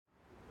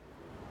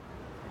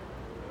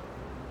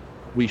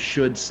we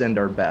should send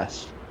our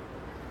best.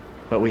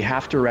 But we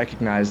have to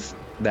recognize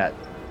that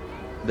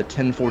the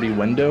 1040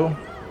 window,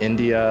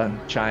 India,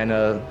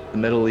 China, the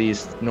Middle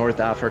East, North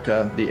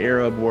Africa, the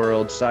Arab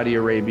world, Saudi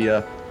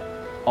Arabia,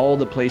 all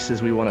the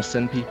places we want to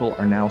send people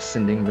are now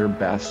sending their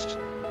best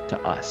to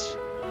us.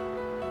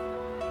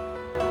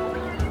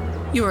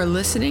 You are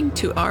listening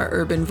to Our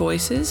Urban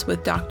Voices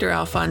with Dr.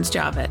 Alphonse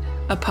Javed,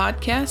 a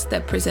podcast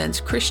that presents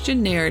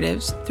Christian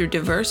narratives through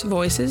diverse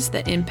voices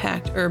that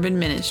impact urban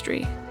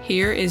ministry.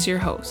 Here is your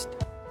host.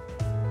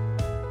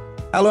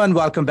 Hello and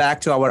welcome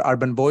back to Our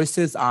Urban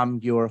Voices. I'm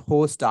your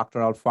host,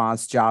 Dr.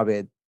 Alphonse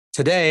Javed.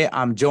 Today,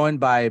 I'm joined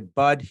by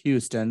Bud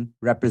Houston,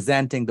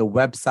 representing the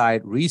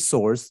website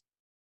resource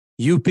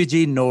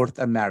UPG North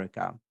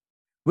America,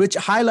 which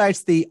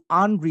highlights the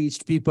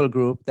unreached people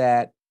group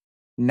that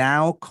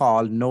now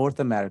call North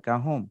America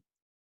home.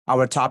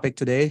 Our topic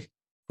today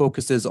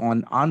focuses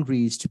on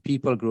unreached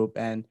people group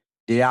and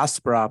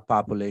diaspora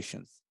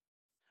populations.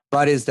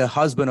 Bud is the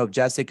husband of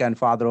Jessica and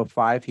father of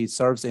 5. He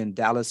serves in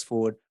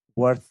Dallas-Fort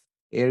Worth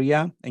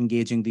area,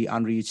 engaging the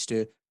unreached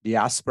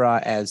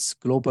diaspora as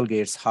Global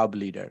Gates Hub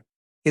leader.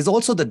 He's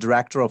also the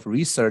director of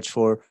research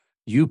for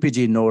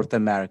UPG North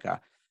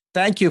America.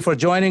 Thank you for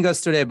joining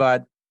us today,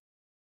 Bud.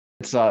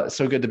 It's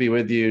so good to be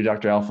with you,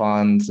 Dr.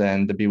 Alphonse,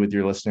 and to be with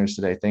your listeners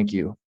today. Thank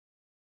you.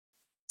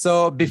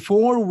 So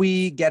before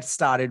we get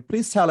started,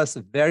 please tell us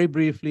very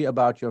briefly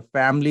about your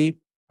family.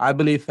 I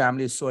believe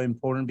family is so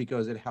important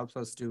because it helps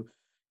us to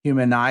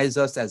humanize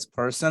us as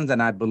persons,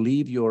 and I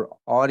believe your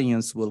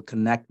audience will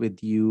connect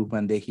with you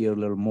when they hear a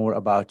little more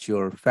about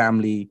your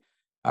family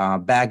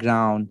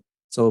background.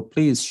 So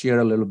please share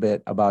a little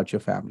bit about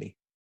your family.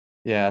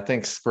 Yeah,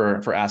 thanks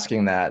for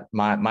asking that.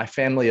 My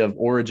family of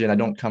origin, I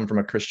don't come from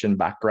a Christian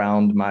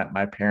background.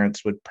 My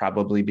parents would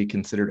probably be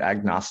considered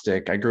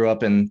agnostic. I grew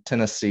up in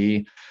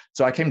Tennessee,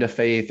 so I came to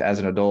faith as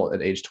an adult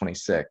at age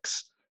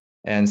 26.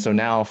 And so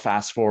now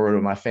fast forward,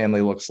 what my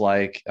family looks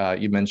like.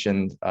 You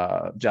mentioned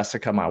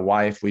Jessica, my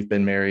wife. We've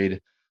been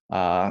married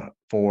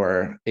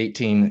for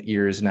 18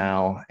 years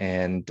now.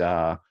 And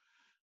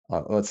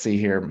let's see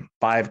here,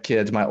 5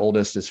 kids. My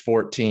oldest is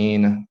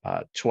 14,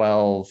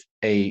 12,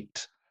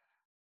 8,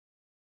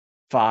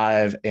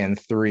 5, and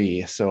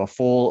 3. So a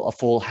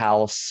full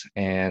house.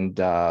 And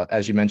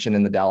as you mentioned,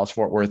 in the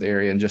Dallas-Fort Worth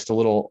area. And just a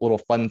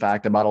little fun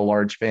fact about a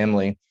large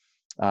family.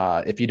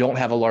 If you don't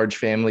have a large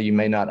family, you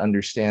may not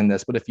understand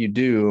this, but if you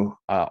do,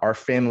 our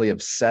family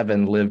of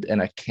 7 lived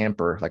in a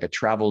camper, like a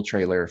travel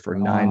trailer, for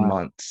 9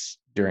 months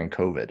during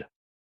COVID.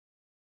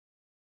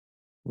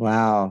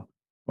 Wow.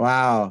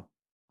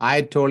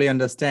 I totally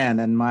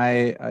understand. And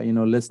my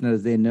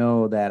listeners, they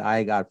know that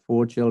I got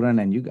 4 children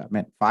and you got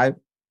 5.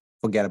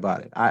 Forget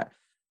about it.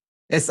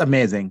 It's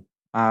amazing.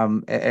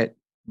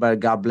 But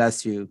God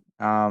bless you.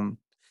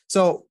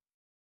 So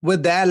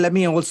with that, let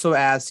me also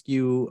ask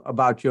you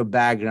about your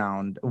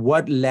background.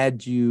 What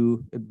led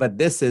you? But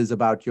this is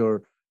about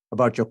your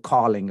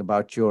calling,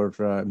 about your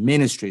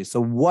ministry.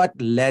 So what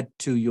led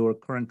to your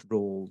current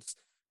roles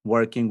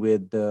working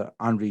with the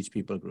unreached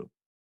people group?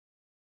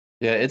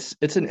 Yeah,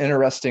 it's an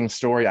interesting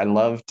story I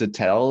love to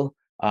tell.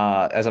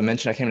 As I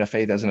mentioned, I came to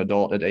faith as an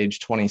adult at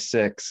age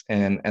 26,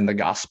 and the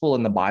gospel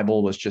in the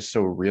Bible was just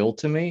so real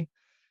to me.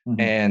 Mm-hmm.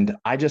 And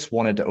I just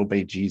wanted to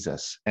obey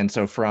Jesus. And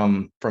so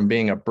from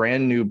being a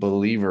brand new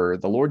believer,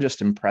 the Lord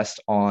just impressed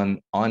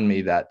on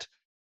me that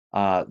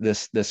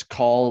this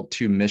call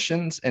to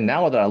missions. And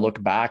now that I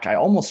look back, I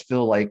almost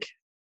feel like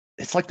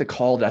it's like the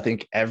call that I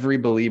think every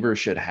believer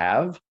should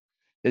have.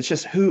 It's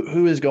just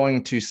who is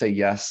going to say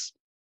yes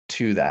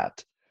to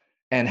that.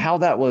 And how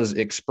that was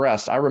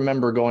expressed, I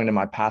remember going to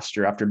my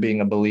pastor after being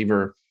a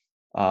believer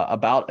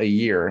about a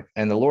year,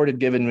 and the Lord had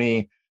given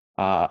me,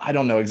 I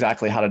don't know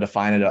exactly how to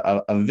define it,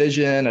 a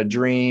vision, a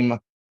dream.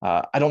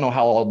 I don't know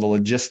how all the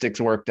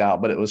logistics worked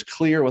out, but it was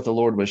clear what the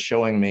Lord was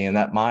showing me, and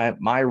that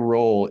my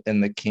role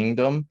in the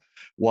kingdom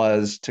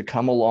was to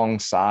come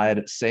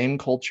alongside same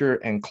culture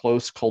and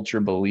close culture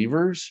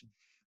believers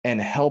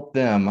and help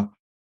them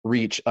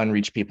reach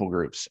unreached people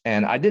groups.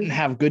 And I didn't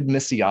have good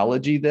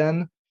missiology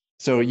then.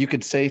 So you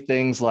could say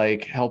things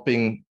like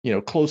helping,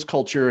 close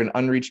culture and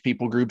unreached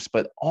people groups,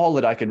 but all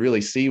that I could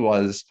really see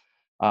was,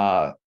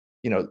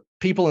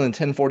 people in the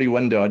 1040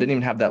 window. I didn't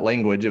even have that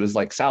language. It was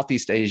like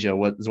Southeast Asia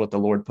was what the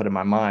Lord put in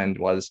my mind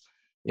was,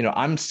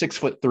 I'm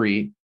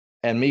 6'3",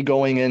 and me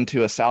going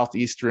into a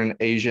Southeastern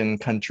Asian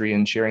country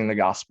and sharing the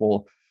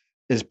gospel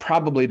is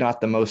probably not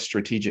the most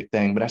strategic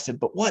thing. But I said,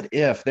 but what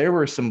if there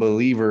were some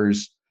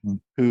believers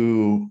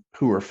who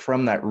were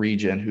from that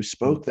region, who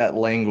spoke that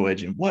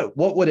language, and what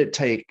would it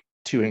take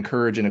to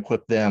encourage and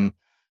equip them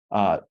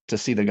to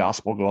see the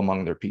gospel go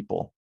among their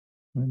people?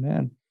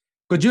 Amen.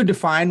 Could you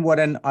define what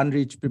an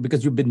unreached,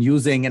 because you've been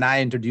using, and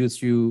I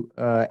introduced you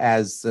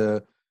as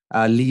a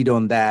lead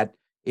on that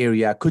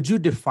area. Could you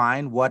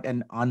define what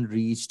an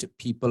unreached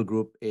people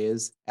group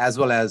is, as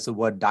well as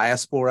what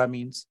diaspora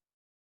means?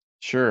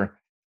 Sure.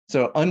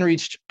 So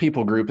unreached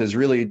people group is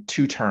really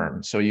 2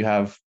 terms. So you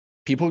have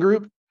people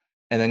group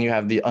and then you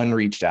have the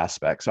unreached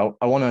aspect. So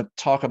I want to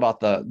talk about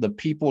the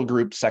people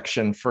group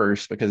section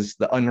first, because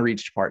the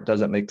unreached part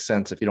doesn't make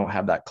sense if you don't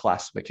have that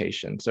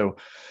classification. So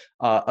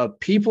a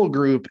people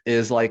group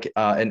is like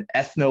an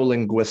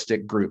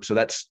ethno-linguistic group. So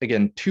that's,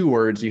 again, two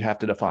words you have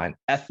to define.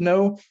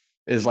 Ethno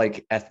is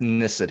like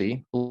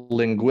ethnicity.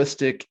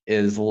 Linguistic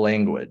is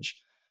language.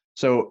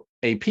 So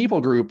a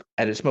people group,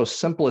 at its most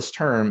simplest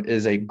term,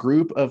 is a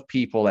group of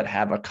people that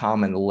have a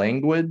common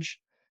language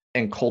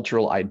and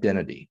cultural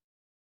identity.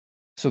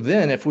 So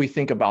then if we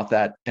think about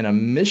that in a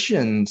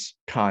missions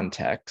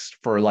context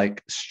for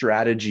like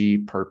strategy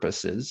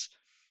purposes,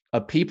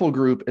 a people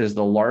group is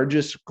the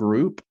largest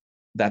group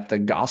that the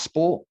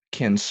gospel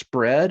can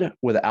spread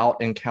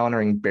without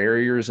encountering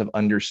barriers of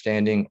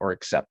understanding or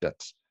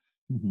acceptance.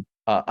 Mm-hmm.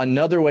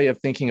 Another way of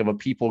thinking of a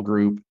people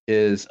group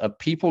is a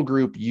people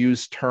group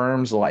use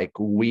terms like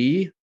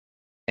we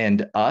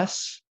and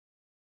us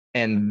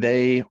and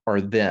they or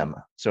them.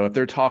 So if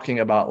they're talking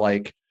about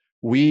like,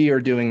 we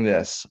are doing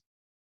this,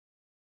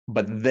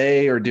 but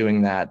they are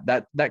doing that,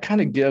 that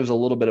kind of gives a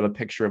little bit of a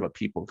picture of a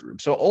people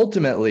group. So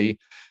ultimately,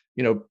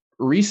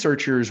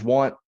 researchers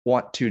want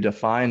to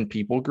define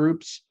people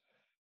groups,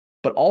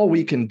 but all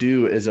we can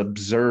do is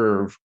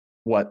observe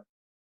what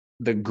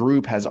the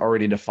group has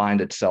already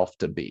defined itself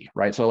to be,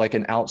 right? So like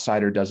an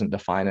outsider doesn't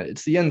define it.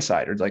 It's the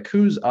insider. It's like,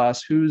 who's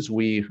us, who's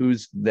we,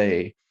 who's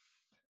they.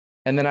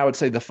 And then I would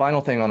say the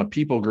final thing on a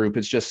people group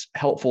is just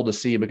helpful to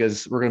see,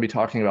 because we're going to be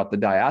talking about the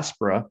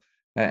diaspora,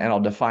 and I'll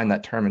define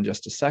that term in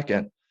just a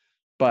second.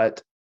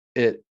 But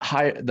the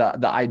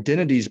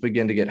identities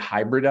begin to get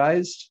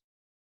hybridized.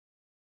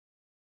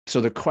 So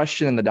the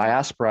question in the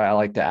diaspora I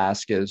like to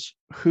ask is,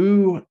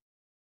 who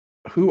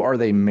are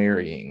they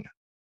marrying?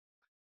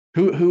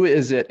 Who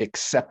is it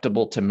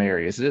acceptable to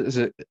marry? Is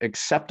it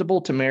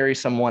acceptable to marry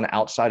someone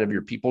outside of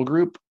your people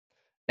group?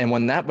 And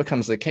when that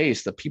becomes the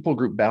case, the people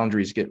group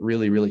boundaries get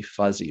really, really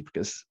fuzzy,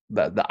 because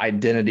the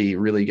identity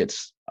really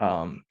gets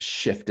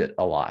shifted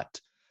a lot.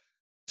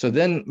 So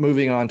then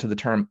moving on to the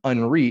term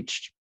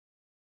unreached.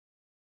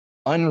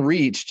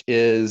 Unreached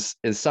is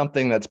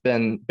something that's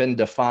been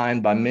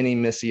defined by many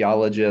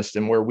missiologists,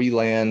 and where we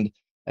land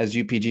as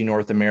UPG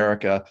North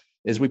America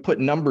is we put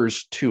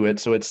numbers to it.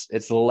 So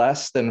it's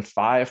less than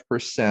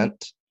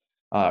 5%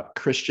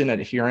 Christian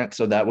adherent.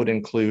 So that would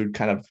include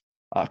kind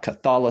of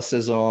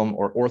Catholicism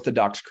or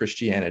Orthodox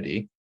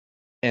Christianity,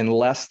 and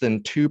less than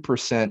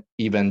 2%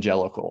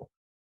 evangelical.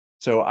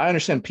 So I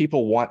understand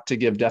people want to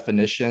give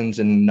definitions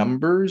and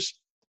numbers,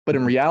 but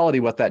in reality,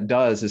 what that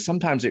does is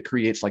sometimes it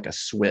creates like a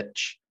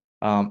switch.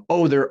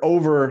 They're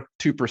over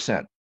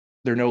 2%.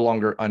 They're no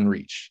longer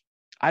unreached.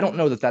 I don't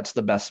know that that's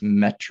the best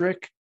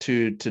metric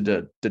to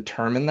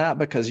determine that,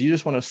 because you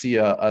just want to see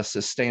a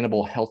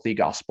sustainable, healthy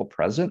gospel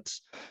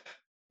presence.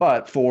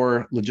 But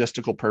for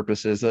logistical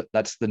purposes,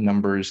 that's the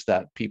numbers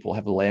that people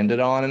have landed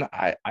on. And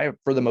I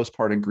for the most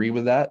part, agree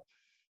with that.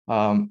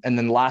 And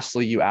then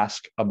lastly, you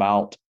ask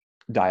about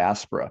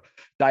diaspora.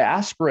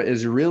 Diaspora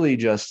is really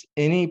just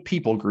any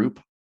people group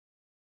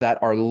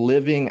that are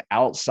living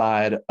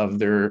outside of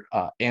their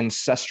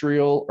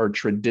ancestral or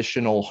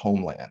traditional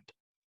homeland.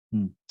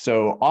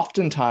 So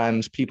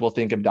oftentimes people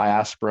think of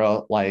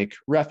diaspora like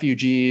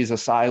refugees,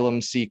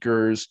 asylum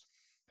seekers.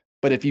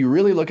 But if you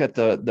really look at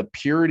the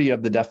purity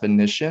of the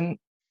definition,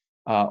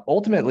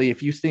 ultimately,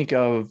 if you think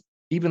of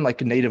even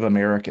like Native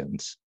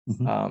Americans,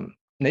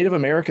 Native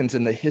Americans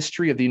in the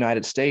history of the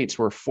United States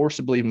were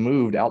forcibly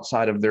moved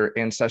outside of their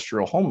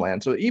ancestral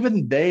homeland. So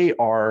even they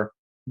are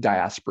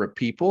diaspora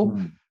people,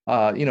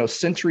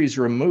 centuries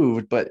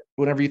removed. But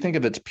whenever you think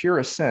of its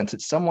purest sense,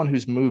 it's someone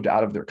who's moved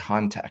out of their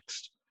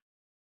context.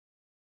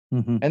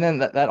 And then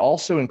that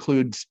also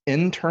includes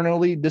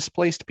internally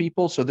displaced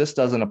people. So this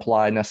doesn't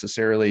apply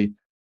necessarily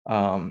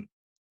to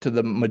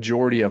the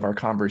majority of our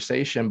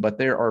conversation, but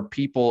there are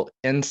people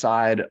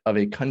inside of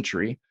a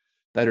country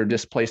that are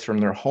displaced from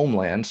their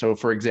homeland. So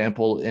for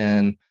example,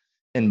 in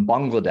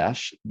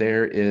Bangladesh,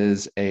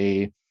 there's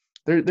a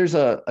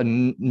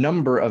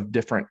number of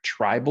different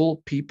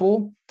tribal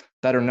people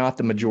that are not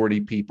the majority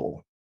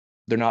people.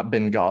 They're not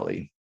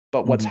Bengali.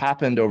 But what's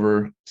happened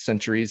over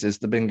centuries is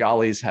the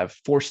Bengalis have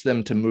forced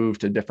them to move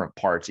to different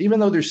parts.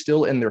 Even though they're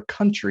still in their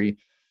country,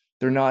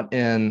 they're not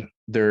in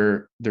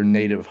their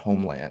native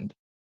homeland.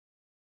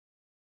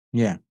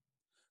 Yeah.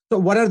 So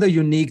what are the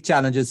unique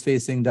challenges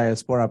facing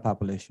diaspora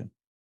population?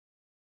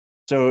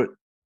 So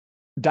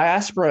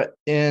diaspora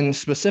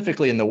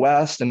specifically in the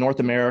West and North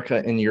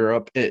America and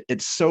Europe,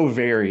 it's so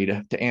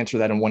varied to answer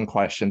that in one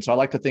question. So I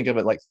like to think of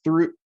it like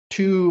through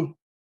two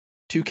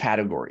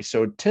categories.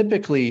 So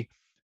typically,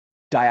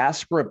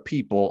 diaspora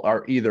people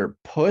are either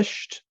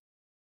pushed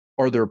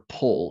or they're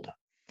pulled.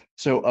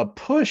 So a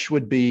push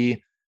would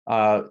be,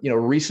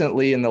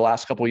 recently in the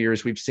last couple of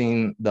years, we've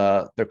seen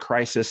the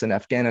crisis in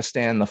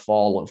Afghanistan, the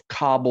fall of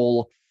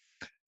Kabul.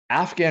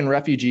 Afghan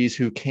refugees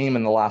who came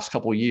in the last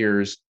couple of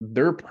years,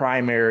 their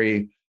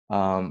primary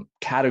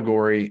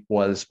category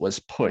was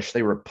push.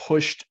 They were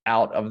pushed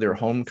out of their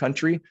home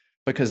country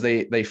because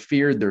they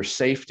feared their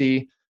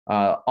safety.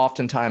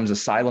 Oftentimes,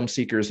 asylum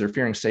seekers, they're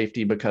fearing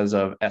safety because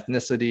of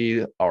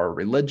ethnicity or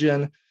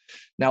religion.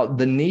 Now,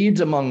 the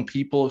needs among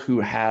people who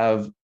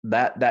have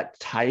that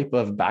type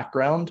of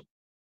background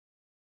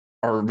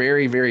are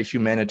very, very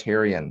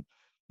humanitarian.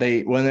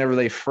 Whenever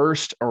they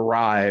first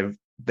arrive,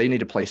 they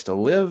need a place to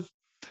live.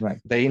 Right.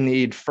 They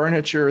need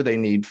furniture. They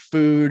need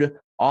food.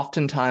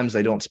 Oftentimes,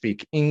 they don't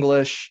speak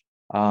English.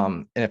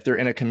 And if they're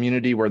in a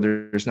community where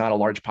there's not a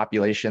large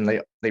population,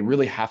 they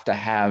really have to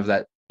have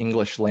that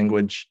English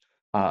language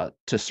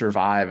to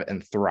survive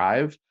and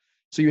thrive.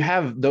 So you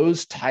have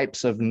those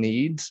types of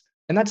needs.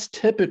 And that's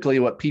typically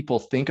what people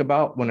think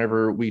about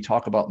whenever we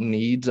talk about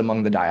needs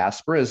among the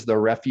diaspora, is the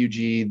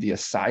refugee, the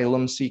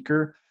asylum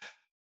seeker.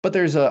 But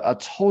there's a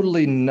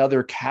totally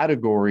another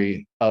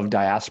category of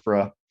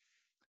diaspora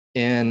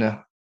in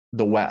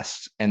the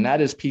West, and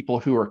that is people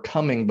who are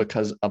coming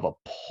because of a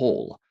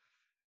pull.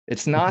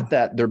 It's not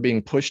that they're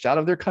being pushed out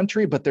of their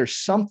country, but there's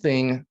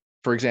something,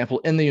 for example,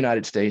 in the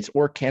United States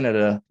or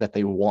Canada that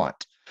they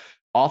want.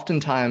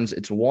 Oftentimes,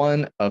 it's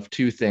one of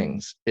two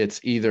things. It's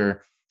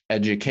either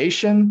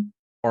education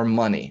or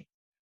money.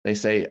 They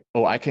say,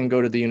 oh, I can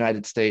go to the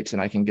United States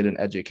and I can get an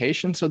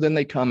education. So then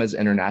they come as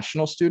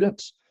international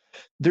students.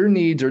 Their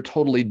needs are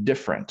totally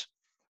different.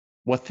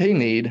 What they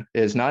need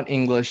is not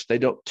English. They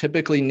don't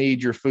typically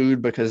need your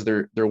food because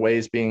their way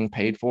is being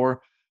paid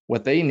for.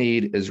 What they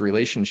need is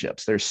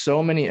relationships. There's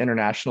so many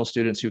international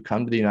students who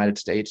come to the United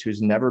States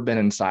who's never been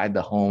inside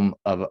the home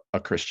of a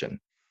Christian.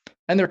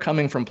 And they're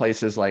coming from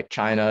places like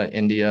China,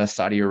 India,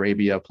 Saudi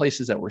Arabia,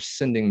 places that were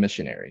sending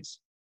missionaries.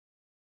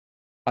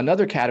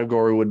 Another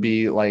category would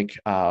be like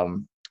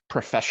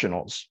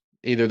professionals.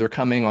 Either they're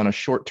coming on a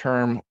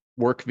short-term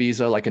work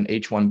visa, like an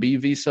H-1B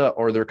visa,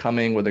 or they're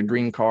coming with a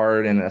green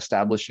card and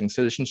establishing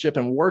citizenship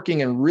and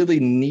working in really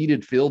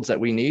needed fields that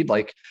we need,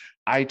 like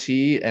IT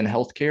and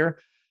healthcare.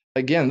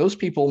 Again, those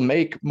people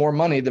make more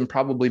money than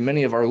probably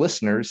many of our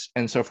listeners.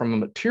 And so from a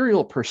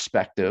material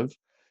perspective,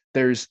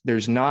 there's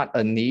not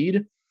a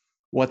need.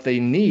 What they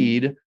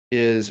need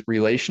is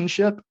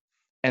relationship.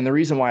 And the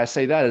reason why I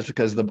say that is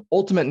because the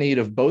ultimate need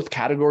of both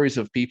categories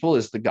of people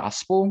is the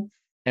gospel.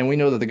 And we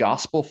know that the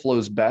gospel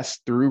flows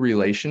best through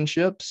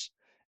relationships.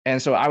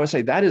 And so I would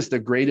say that is the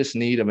greatest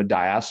need of the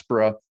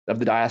diaspora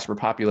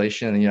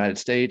population in the United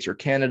States or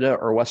Canada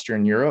or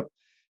Western Europe,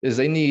 is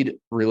they need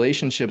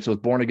relationships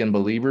with born again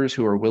believers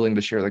who are willing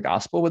to share the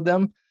gospel with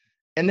them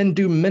and then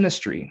do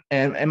ministry.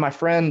 And my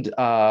friend,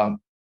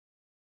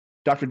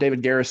 Dr.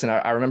 David Garrison,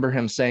 I remember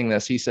him saying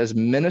this. He says,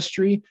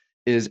 ministry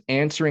is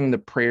answering the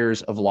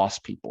prayers of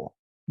lost people.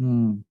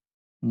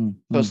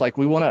 So it's like,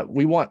 we want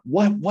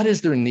what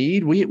is their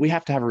need? We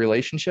have to have a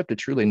relationship to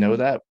truly know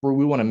that, where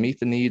we want to meet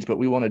the needs, but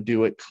we want to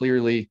do it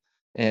clearly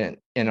and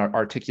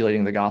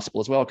articulating the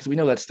gospel as well, because we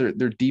know that's their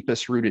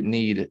deepest rooted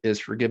need is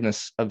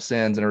forgiveness of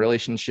sins and a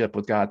relationship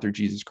with God through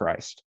Jesus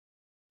Christ.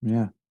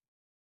 Yeah.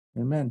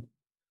 Amen.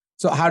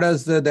 So how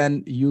does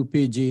then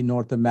UPG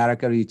North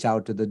America reach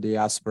out to the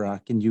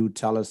diaspora? Can you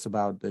tell us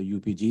about the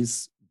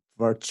UPG's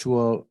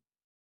virtual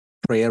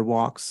prayer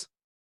walks?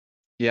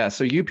 Yeah,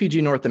 so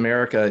UPG North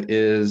America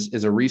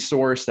is a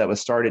resource that was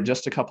started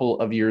just a couple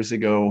of years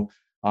ago.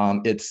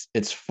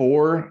 It's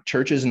for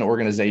churches and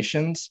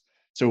organizations.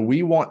 So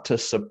we want to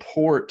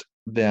support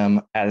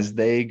them as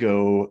they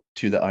go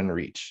to the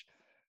Unreached.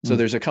 So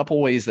there's a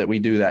couple ways that we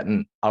do that,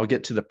 and I'll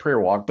get to the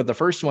prayer walk. But the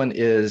first one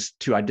is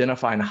to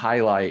identify and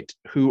highlight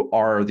who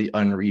are the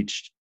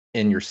unreached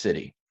in your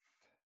city.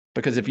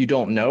 Because if you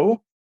don't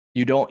know,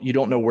 you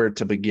don't know where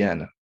to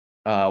begin.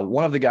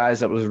 One of the guys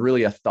that was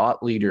really a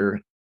thought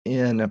leader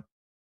in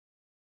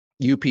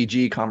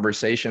UPG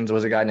conversations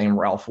was a guy named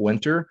Ralph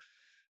Winter.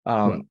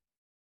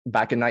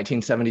 Back in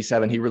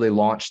 1977, he really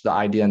launched the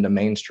idea into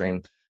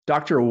mainstream.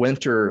 Dr.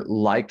 Winter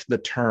liked the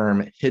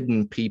term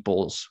hidden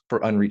peoples for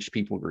unreached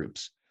people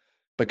groups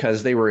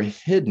because they were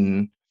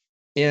hidden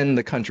in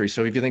the country.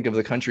 So if you think of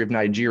the country of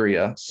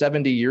Nigeria,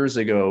 70 years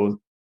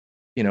ago,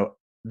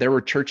 there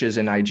were churches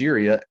in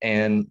Nigeria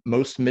and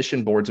most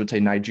mission boards would say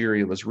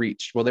Nigeria was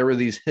reached. Well, there were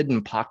these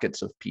hidden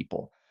pockets of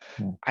people.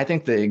 I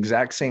think the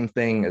exact same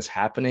thing is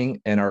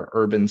happening in our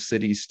urban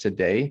cities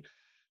today,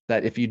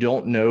 that if you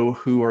don't know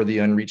who are the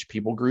unreached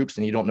people groups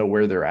and you don't know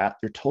where they're at,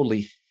 they're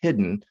totally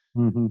hidden.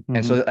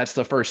 And so that's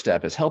the first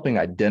step, is helping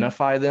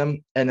identify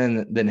them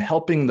and then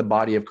helping the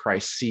body of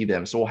Christ see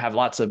them. So we'll have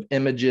lots of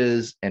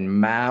images and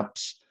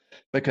maps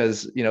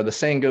because, the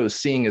saying goes,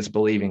 seeing is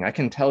believing. I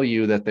can tell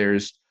you that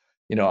there's,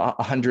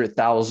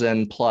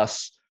 100,000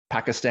 plus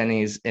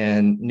Pakistanis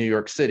in New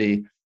York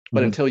City,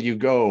 but until you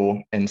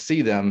go and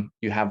see them,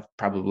 you have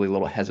probably a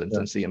little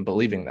hesitancy in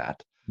believing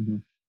that.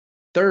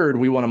 Third,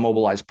 we want to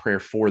mobilize prayer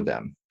for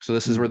them. So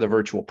this is where the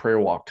virtual prayer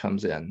walk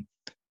comes in.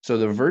 So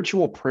the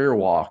virtual prayer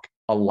walk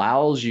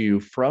allows you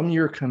from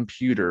your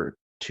computer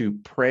to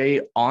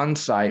pray on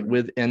site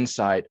with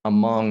insight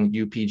among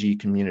UPG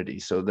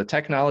communities. So the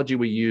technology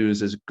we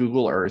use is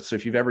Google Earth. So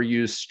if you've ever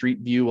used Street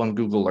View on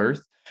Google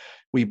Earth,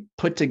 we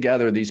put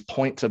together these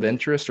points of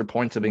interest or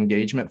points of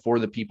engagement for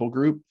the people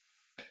group,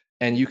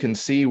 and you can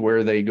see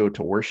where they go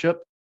to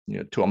worship.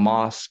 to a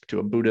mosque, to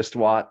a Buddhist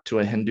wat, to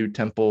a Hindu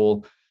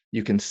temple.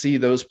 You can see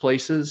those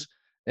places.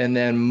 And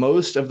then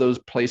most of those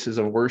places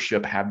of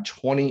worship have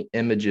 20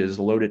 images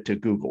loaded to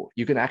Google.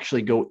 You can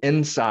actually go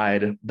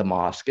inside the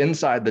mosque,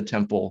 inside the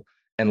temple,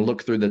 and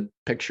look through the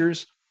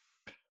pictures.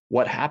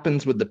 What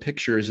happens with the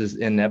pictures is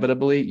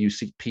inevitably you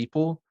see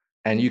people,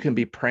 and you can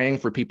be praying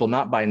for people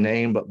not by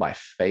name, but by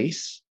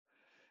face.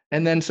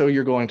 And then so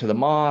you're going to the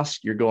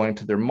mosque, you're going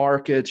to their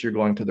markets, you're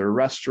going to their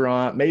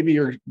restaurant, maybe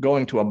you're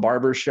going to a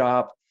barber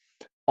shop,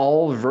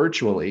 all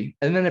virtually.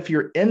 And then if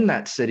you're in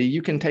that city,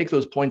 you can take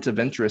those points of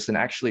interest and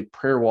actually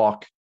prayer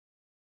walk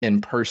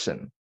in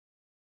person.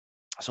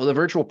 So the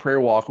virtual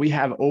prayer walk, we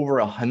have over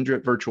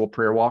 100 virtual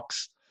prayer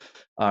walks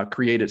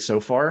created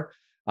so far.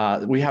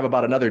 We have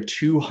about another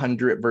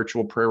 200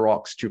 virtual prayer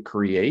walks to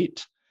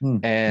create.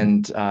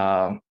 And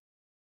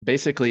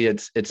basically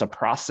it's a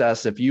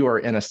process. If you are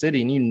in a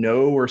city and you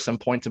know where some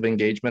points of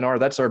engagement are,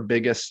 that's our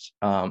biggest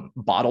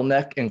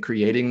bottleneck in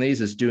creating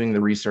these, is doing the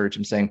research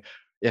and saying,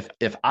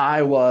 if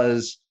I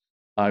was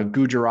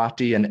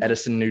Gujarati in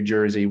Edison, New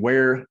Jersey,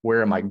 where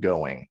am I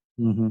going?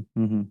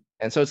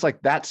 And so it's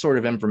like that sort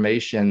of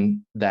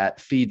information that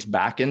feeds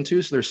back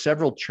into. So there's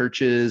several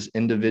churches,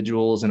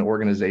 individuals, and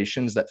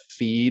organizations that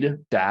feed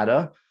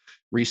data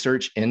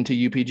research into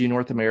UPG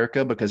North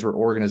America because we're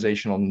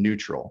organizational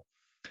neutral.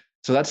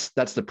 So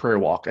that's the prayer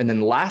walk. And then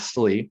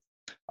lastly,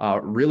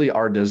 really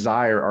our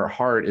desire, our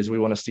heart is we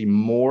want to see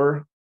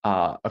more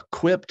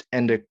equipped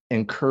and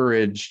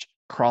encouraged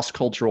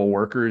cross-cultural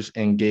workers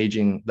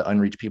engaging the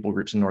unreached people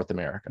groups in North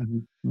America.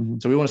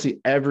 So we want to see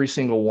every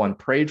single one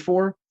prayed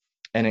for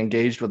and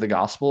engaged with the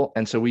gospel.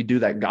 And so we do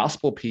that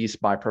gospel piece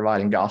by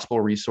providing gospel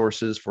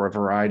resources for a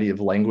variety of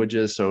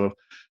languages. So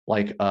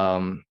like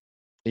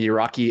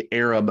Iraqi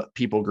Arab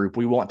people group,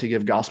 we want to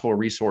give gospel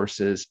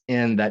resources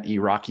in that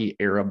Iraqi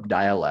Arab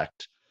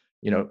dialect.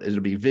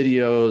 It'll be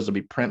videos, it'll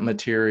be print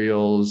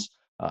materials,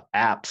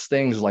 apps,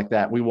 things like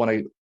that. We want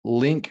to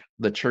link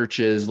the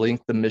churches,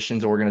 link the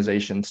missions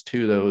organizations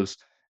to those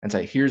and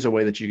say, here's a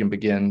way that you can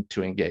begin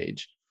to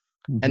engage.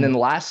 And then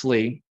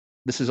lastly,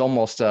 this is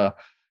almost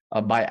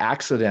by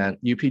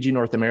accident, UPG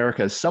North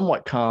America has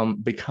somewhat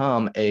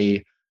become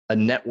a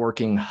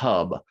networking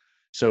hub.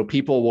 So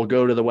people will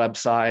go to the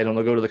website and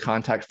they'll go to the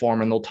contact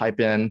form and they'll type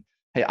in,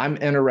 hey, I'm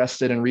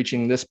interested in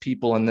reaching this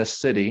people in this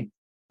city.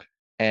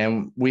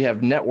 And we have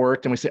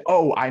networked and we say,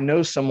 oh, I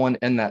know someone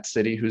in that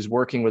city who's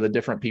working with a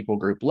different people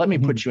group. Let me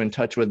put you in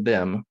touch with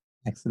them.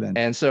 Excellent.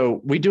 And so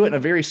we do it in a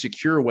very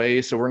secure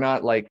way. So we're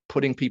not like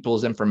putting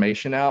people's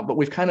information out, but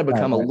we've kind of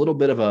become a little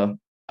bit of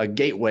a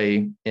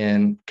gateway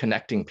in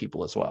connecting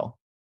people as well.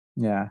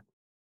 Yeah.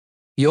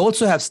 You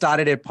also have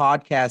started a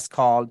podcast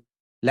called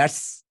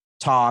Let's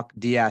Talk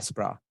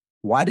Diaspora.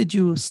 Why did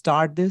you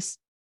start this?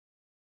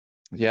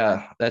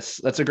 Yeah,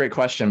 that's a great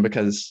question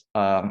because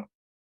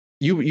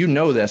you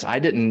know this. I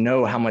didn't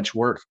know how much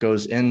work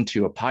goes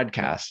into a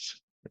podcast,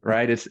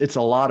 right? It's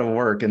a lot of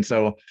work. And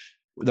so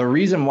the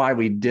reason why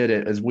we did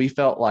it is we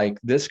felt like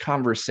this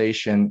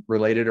conversation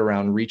related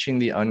around reaching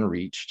the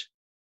unreached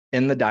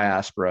in the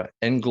diaspora,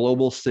 in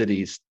global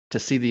cities, to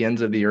see the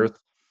ends of the earth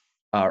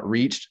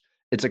reached.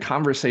 It's a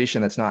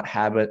conversation that's not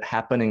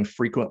happening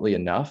frequently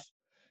enough.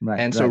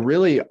 And so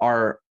really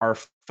our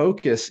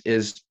focus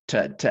is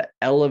to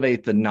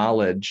elevate the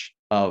knowledge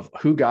of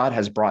who God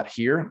has brought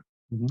here.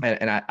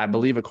 And I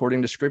believe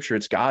according to scripture,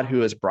 it's God who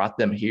has brought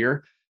them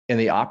here, and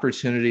the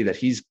opportunity that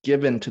he's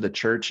given to the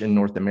church in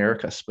North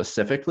America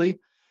specifically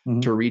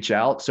to reach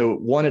out. So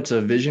one, it's a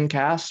vision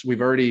cast.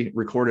 We've already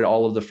recorded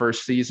all of the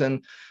first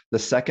season. The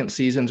second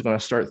season is going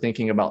to start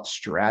thinking about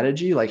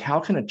strategy. Like how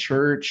can a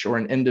church or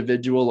an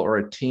individual or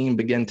a team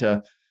begin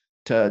to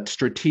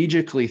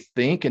strategically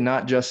think and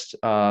not just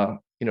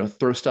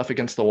throw stuff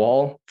against the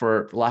wall,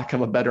 for lack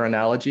of a better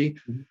analogy.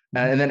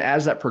 And then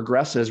as that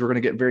progresses, we're going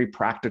to get very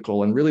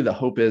practical. And really the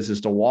hope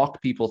is to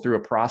walk people through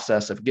a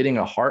process of getting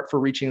a heart for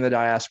reaching the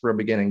diaspora,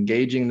 begin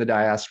engaging the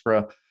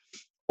diaspora,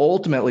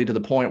 ultimately to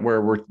the point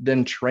where we're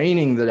then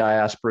training the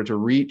diaspora to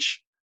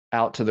reach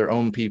out to their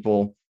own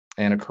people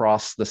and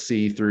across the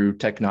sea through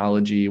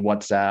technology,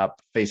 WhatsApp,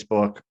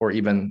 Facebook, or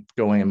even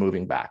going and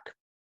moving back.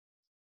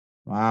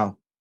 Wow.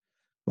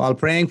 While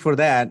praying for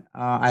that,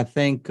 I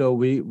think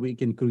we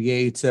can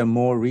create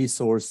more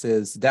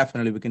resources.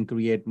 Definitely, we can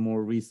create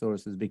more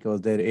resources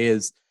because there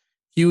is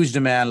huge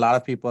demand. A lot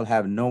of people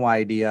have no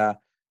idea.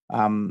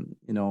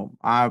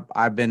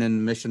 I've been in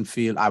the mission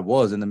field. I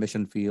was in the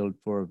mission field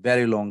for a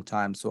very long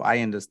time, so I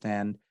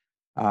understand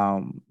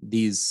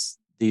these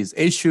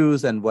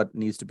issues and what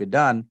needs to be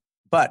done.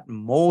 But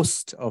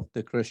most of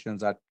the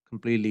Christians are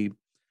completely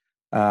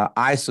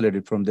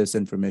isolated from this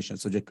information.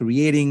 So they're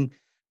creating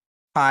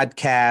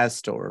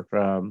podcast or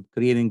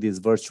creating these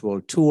virtual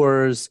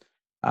tours.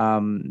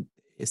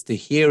 It's the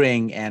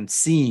hearing and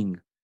seeing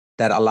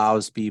that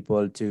allows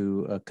people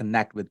to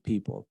connect with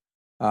people.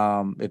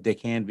 If they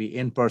can't be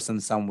in person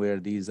somewhere,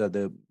 these are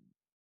the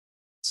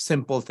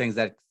simple things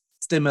that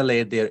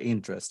stimulate their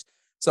interest.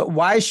 So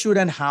why should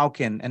and how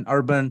can an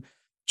urban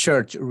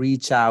church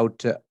reach out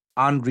to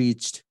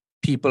unreached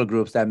people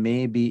groups that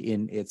may be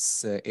in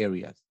its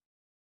areas?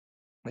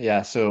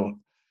 Yeah. So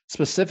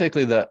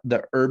specifically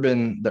the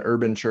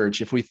urban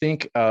church, if we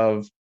think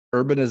of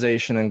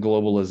urbanization and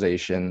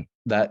globalization,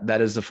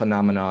 that is a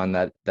phenomenon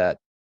that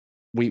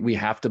we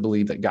have to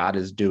believe that God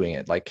is doing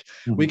it. Like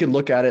we could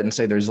look at it and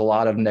say there's a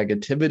lot of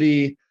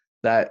negativity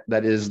that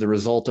is the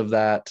result of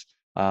that.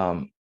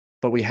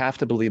 But we have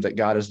to believe that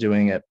God is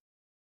doing it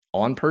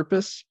on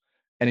purpose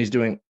and he's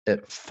doing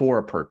it for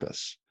a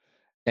purpose.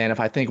 And if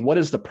I think, what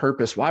is the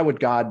purpose? Why would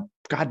God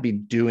be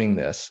doing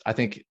this? I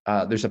think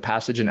there's a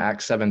passage in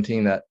Acts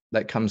 17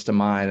 that comes to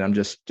mind. I'm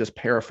just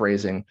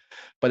paraphrasing,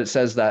 but it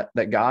says that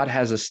God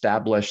has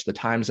established the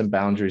times and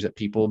boundaries that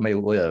people may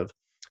live,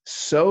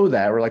 so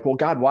that we're like, well,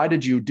 God, why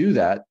did you do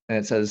that? And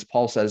it says,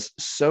 Paul says,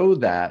 so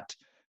that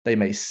they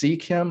may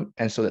seek him,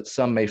 and so that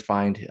some may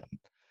find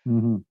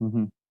him.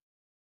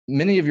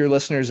 Many of your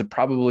listeners are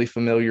probably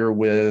familiar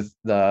with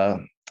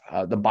the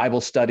Bible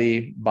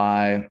study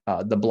by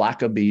the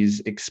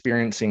Blackabees,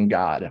 Experiencing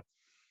God.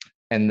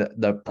 And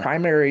the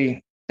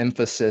primary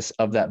emphasis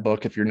of that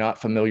book, if you're not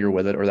familiar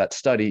with it, or that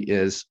study,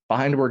 is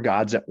find where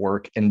God's at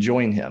work and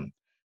join him.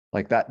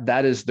 Like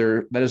that is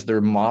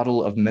their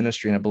model of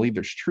ministry. And I believe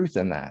there's truth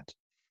in that.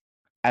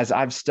 As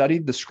I've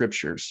studied the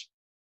scriptures,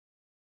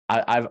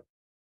 I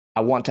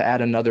want to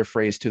add another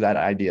phrase to that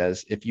idea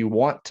is, if you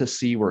want to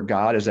see where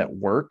God is at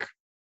work,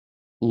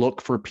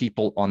 look for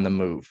people on the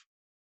move.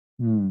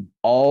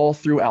 All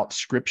throughout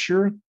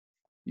scripture,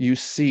 you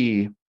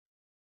see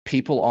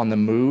people on the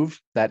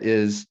move. That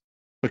is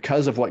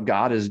because of what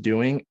God is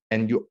doing.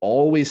 And you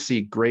always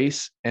see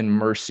grace and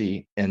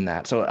mercy in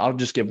that. So I'll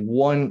just give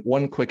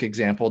one quick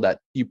example that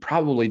you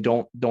probably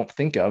don't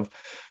think of,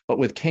 but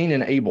with Cain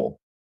and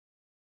Abel,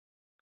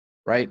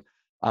 right?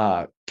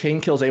 Cain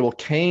kills Abel.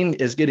 Cain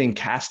is getting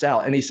cast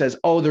out and he says,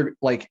 oh,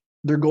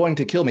 they're going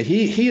to kill me.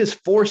 He is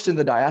forced in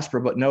the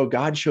diaspora, but no,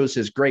 God shows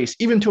his grace.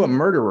 Even to a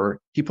murderer,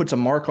 he puts a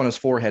mark on his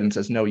forehead and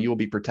says, no, you will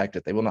be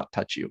protected. They will not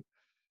touch you.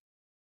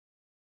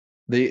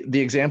 The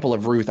example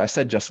of Ruth, I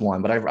said just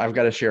one, but I've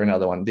got to share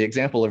another one. The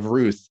example of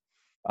Ruth,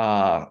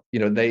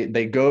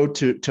 they go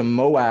to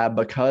Moab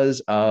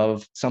because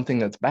of something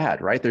that's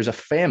bad, right? There's a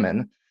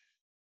famine.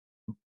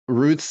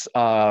 Ruth's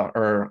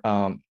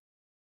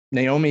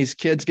Naomi's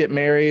kids get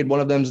married.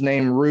 One of them's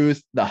named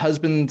Ruth. The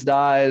husband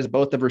dies.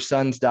 Both of her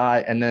sons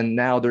die. And then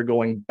now they're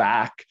going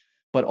back.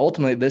 But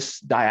ultimately, this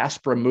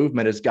diaspora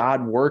movement is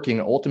God working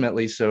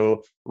ultimately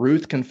so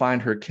Ruth can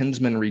find her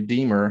kinsman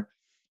redeemer,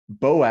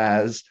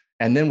 Boaz.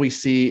 And then we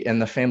see in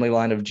the family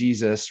line of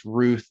Jesus,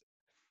 Ruth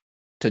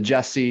to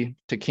Jesse,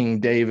 to King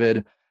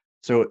David.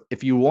 So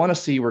if you want to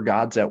see where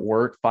God's at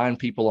work, find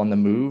people on the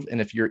move.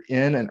 And if you're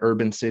in an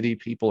urban city,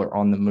 people are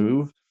on the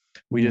move.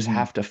 We just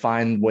have to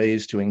find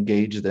ways to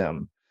engage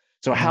them.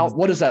 So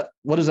what does that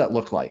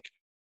look like?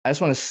 I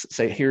just want to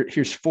say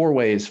here's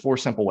four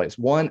simple ways.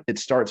 One, it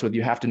starts with,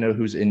 you have to know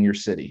who's in your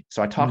city.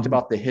 So I talked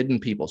about the hidden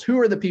peoples. Who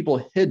are the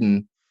people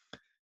hidden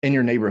in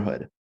your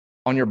neighborhood,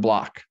 on your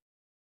block?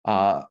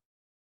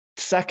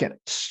 Second,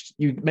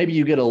 maybe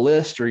you get a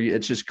list, or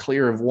it's just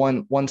clear of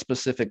one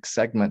specific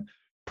segment.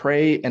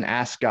 Pray and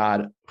ask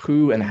God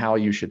who and how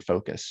you should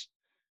focus.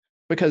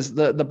 Because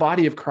the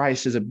body of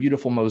Christ is a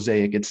beautiful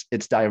mosaic.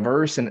 It's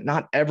diverse, and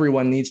not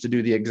everyone needs to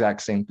do the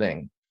exact same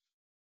thing.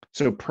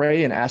 So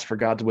pray and ask for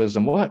God's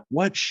wisdom.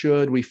 What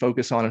should we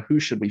focus on, and who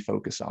should we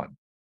focus on?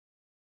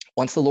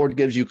 Once the Lord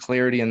gives you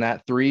clarity in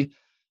that three,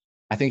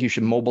 I think you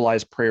should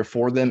mobilize prayer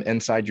for them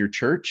inside your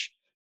church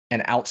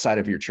and outside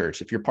of your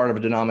church. If you're part of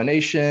a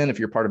denomination, if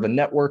you're part of a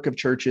network of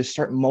churches,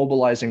 start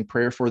mobilizing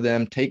prayer for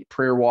them. Take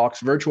prayer walks,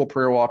 virtual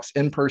prayer walks,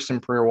 in-person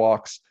prayer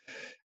walks,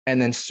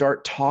 and then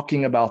start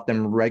talking about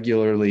them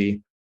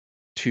regularly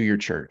to your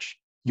church.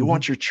 You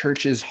want your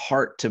church's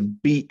heart to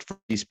beat for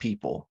these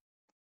people.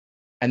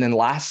 And then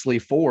lastly,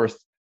 fourth,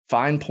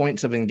 find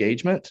points of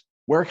engagement.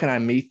 Where can I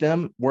meet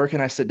them? Where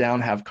can I sit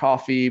down, have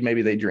coffee?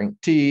 Maybe they drink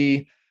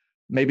tea.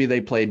 Maybe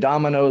they play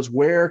dominoes.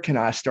 Where can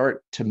I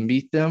start to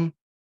meet them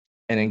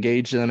and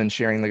engage them in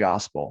sharing the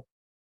gospel?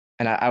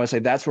 And I would say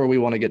that's where we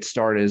want to get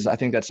started. Is I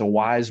think that's a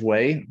wise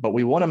way, but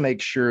we want to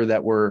make sure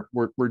that we're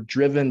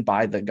driven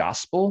by the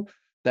gospel,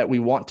 that we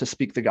want to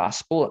speak the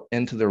gospel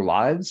into their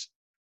lives,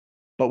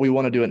 but we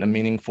want to do it in a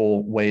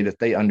meaningful way that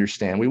they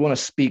understand. We want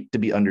to speak to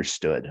be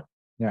understood.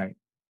 Right.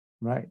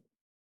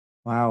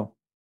 Wow.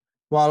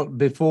 Well,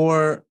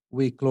 before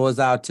we close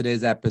out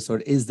today's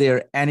episode, is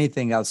there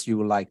anything else you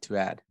would like to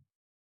add?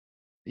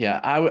 Yeah,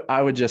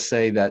 I would just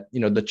say that,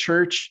 the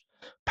church,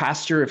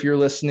 pastor, if you're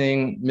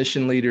listening,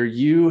 mission leader,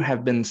 you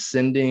have been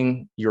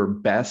sending your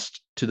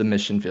best to the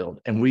mission field,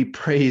 and we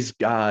praise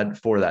God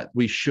for that.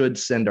 We should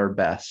send our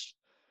best,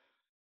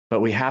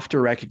 but we have to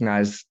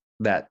recognize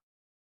that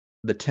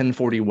the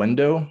 1040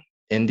 window,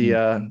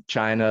 India,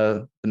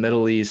 China, the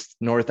Middle East,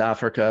 North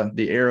Africa,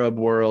 the Arab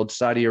world,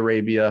 Saudi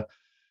Arabia,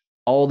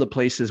 all the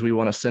places we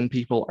want to send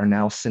people are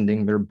now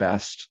sending their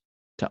best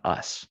to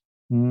us.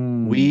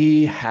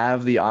 We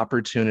have the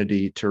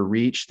opportunity to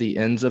reach the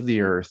ends of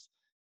the earth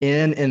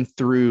in and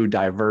through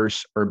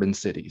diverse urban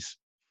cities.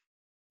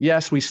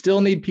 Yes, we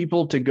still need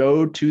people to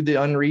go to the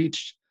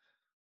unreached,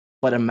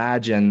 but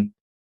imagine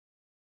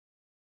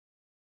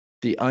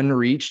the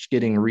unreached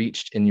getting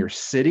reached in your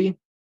city,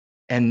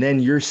 and then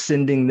you're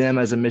sending them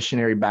as a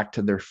missionary back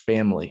to their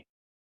family,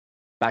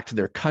 back to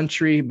their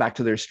country, back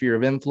to their sphere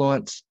of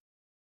influence.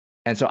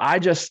 And so I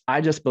just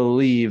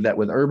believe that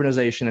with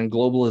urbanization and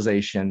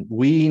globalization,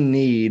 we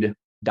need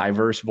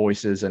diverse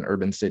voices in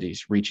urban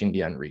cities reaching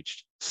the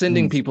unreached,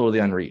 sending people to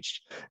the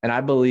unreached. And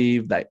I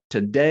believe that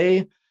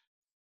today,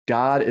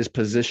 God is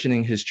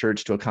positioning his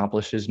church to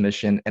accomplish his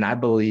mission. And I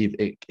believe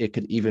it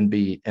could even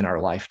be in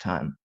our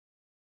lifetime.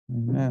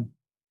 Amen.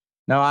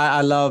 Now,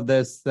 I love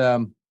this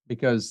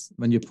because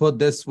when you put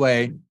this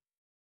way,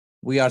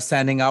 we are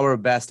sending our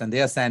best and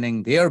they are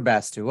sending their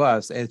best to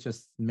us. It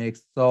just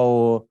makes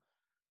so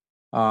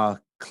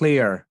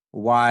clear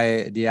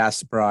why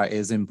diaspora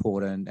is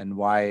important and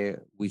why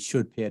we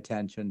should pay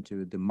attention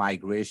to the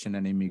migration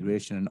and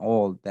immigration and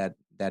all that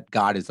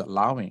God is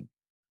allowing.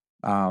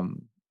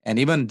 And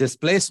even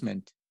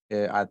displacement,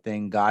 I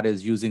think God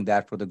is using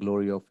that for the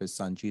glory of his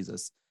son,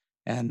 Jesus.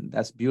 And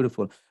that's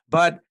beautiful.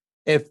 But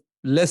if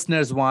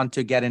listeners want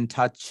to get in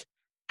touch,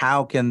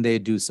 how can they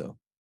do so?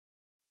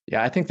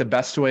 Yeah, I think the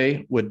best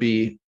way would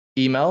be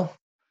email.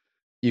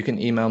 You can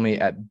email me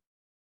at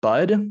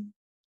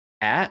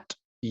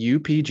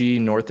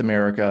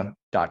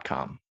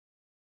bud@upgnorthamerica.com.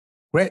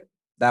 Great.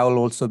 That will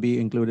also be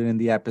included in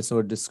the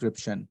episode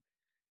description.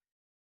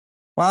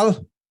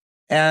 Well,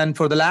 and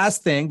for the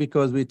last thing,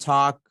 because we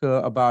talk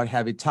about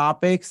heavy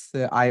topics,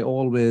 I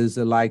always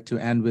like to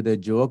end with a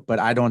joke, but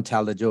I don't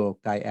tell the joke.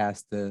 I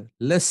ask the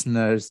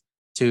listeners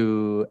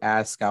to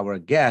ask our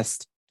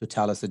guest to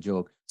tell us a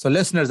joke. So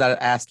listeners are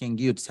asking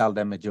you to tell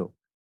them a joke.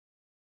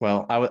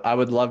 Well, I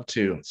would love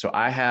to. So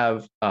I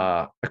have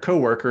a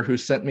coworker who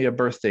sent me a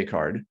birthday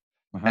card,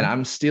 and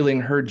I'm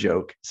stealing her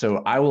joke.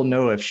 So I will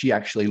know if she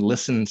actually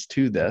listens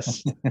to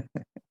this.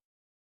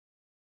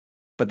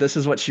 But this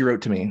is what she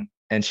wrote to me.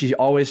 And she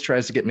always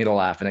tries to get me to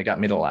laugh, and it got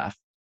me to laugh.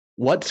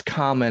 What's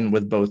common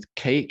with both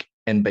cake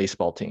and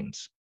baseball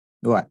teams?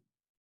 What?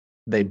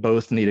 They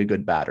both need a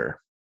good batter.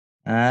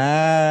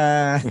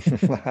 Nice.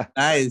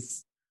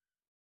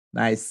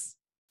 Nice.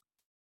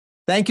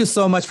 Thank you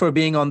so much for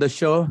being on the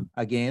show.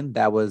 Again,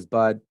 that was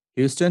Bud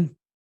Houston.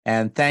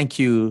 And thank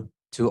you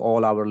to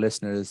all our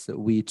listeners.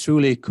 We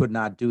truly could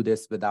not do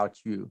this without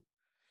you.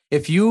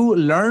 If you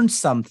learned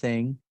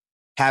something,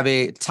 have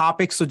a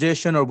topic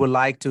suggestion, or would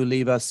like to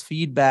leave us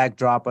feedback,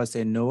 drop us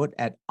a note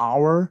at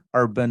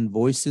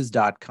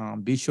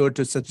oururbanvoices.com. Be sure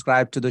to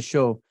subscribe to the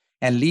show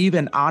and leave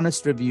an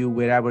honest review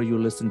wherever you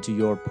listen to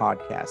your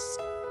podcasts.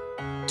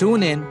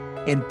 Tune in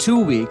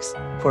 2 weeks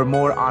for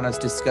more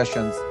honest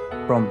discussions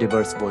from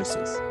diverse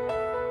voices.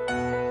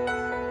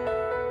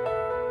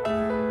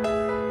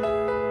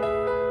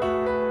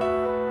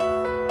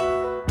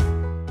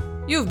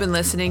 You've been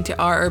listening to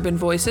Our Urban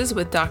Voices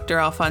with Dr.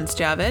 Alphonse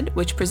Javed,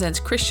 which presents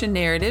Christian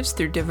narratives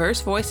through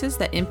diverse voices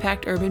that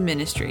impact urban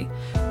ministry.